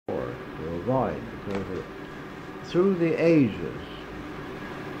avoid, because through the ages,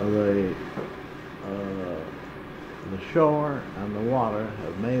 the shore and the water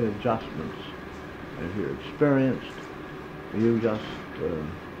have made adjustments. If you're experienced, you just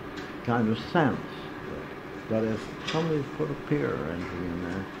kind of sense. But if somebody's put a pier or anything in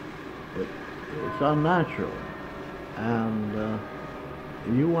there, it's unnatural. And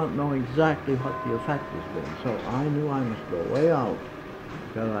you won't know exactly what the effect has been. So I knew I must go way out,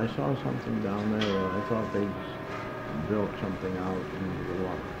 because I saw something down there where I thought they'd built something out into the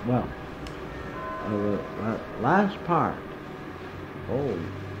water. Well, the last part,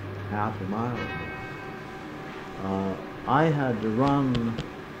 half a mile, I had to run,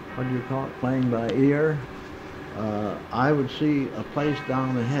 what do you call it, playing by ear. I would see a place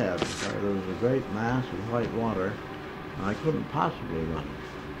down ahead where there was a great mass of white water, and I couldn't possibly run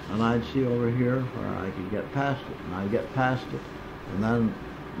it. And I'd see over here where I could get past it, and I'd get past it, and then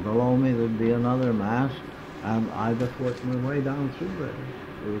below me there'd be another mass, and I just worked my way down through there.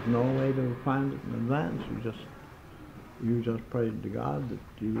 There was no way to find it in advance. You just prayed to God that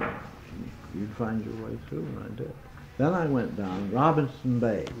you'd find your way through, and I did. Then I went down Robinson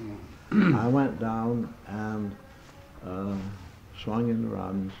Bay. I went down and swung into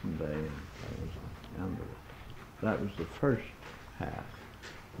Robinson Bay, and that was the end of it. That was the first half.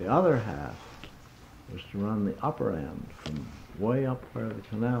 The other half was to run the upper end from way up where the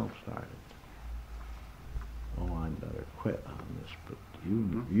canal started. Oh, I'd better quit on this, but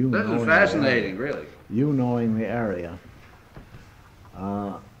you This is fascinating, really. You knowing the area.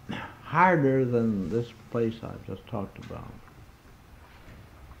 Harder than this place I've just talked about.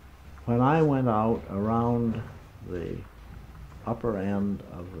 When I went out around the upper end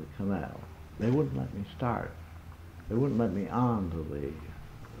of the canal, they wouldn't let me start. They wouldn't let me onto the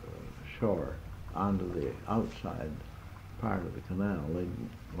shore, onto the outside part of the canal. They'd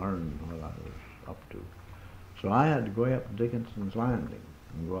learned what I was up to. So I had to go up Dickinson's Landing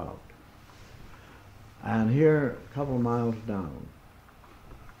and go out. And here, a couple of miles down,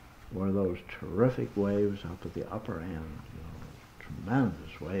 were those terrific waves up at the upper end,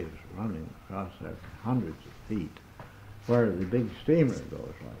 tremendous waves running across there for hundreds of feet, where the big steamer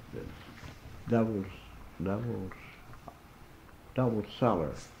goes like this. Double Cellar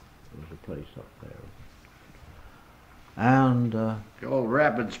was a place up there. And The old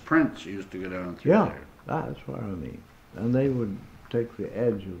Rapids Prince used to go down through yeah, there. that's what I mean. And they would take the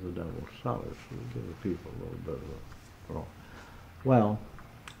edge of the Double Cellar, so to give the people a little bit of a roll. Well,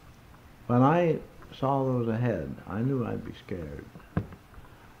 when I saw those ahead, I knew I'd be scared.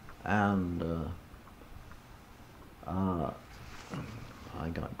 And I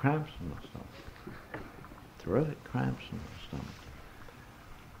got cramps in my stomach. Terrific cramps in my stomach.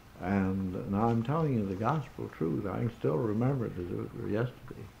 And now I'm telling you the gospel truth. I can still remember it as if it were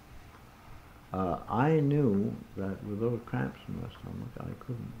yesterday. I knew that with those cramps in my stomach, I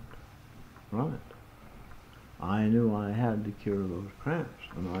couldn't run it. I knew I had to cure those cramps,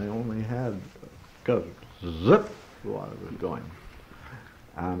 and I only had, because zip, the water was going.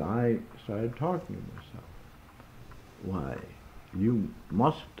 And I started talking to myself. Why, you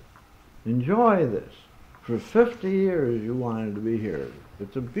must enjoy this. For 50 years you wanted to be here.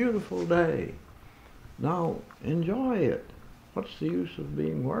 It's a beautiful day. Now enjoy it. What's the use of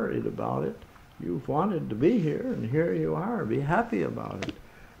being worried about it? You've wanted to be here, and here you are. Be happy about it.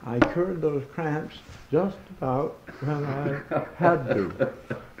 I cured those cramps just about when I had to.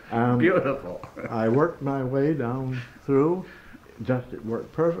 Beautiful. I worked my way down through. It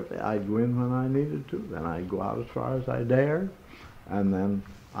worked perfectly. I'd go in when I needed to. Then I'd go out as far as I dared. And then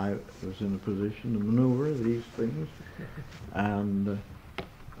I was in a position to maneuver these things. And it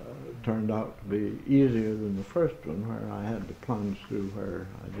turned out to be easier than the first one, where I had to plunge through where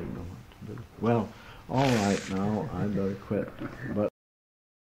I didn't know what to do. Well, all right now, I better quit. But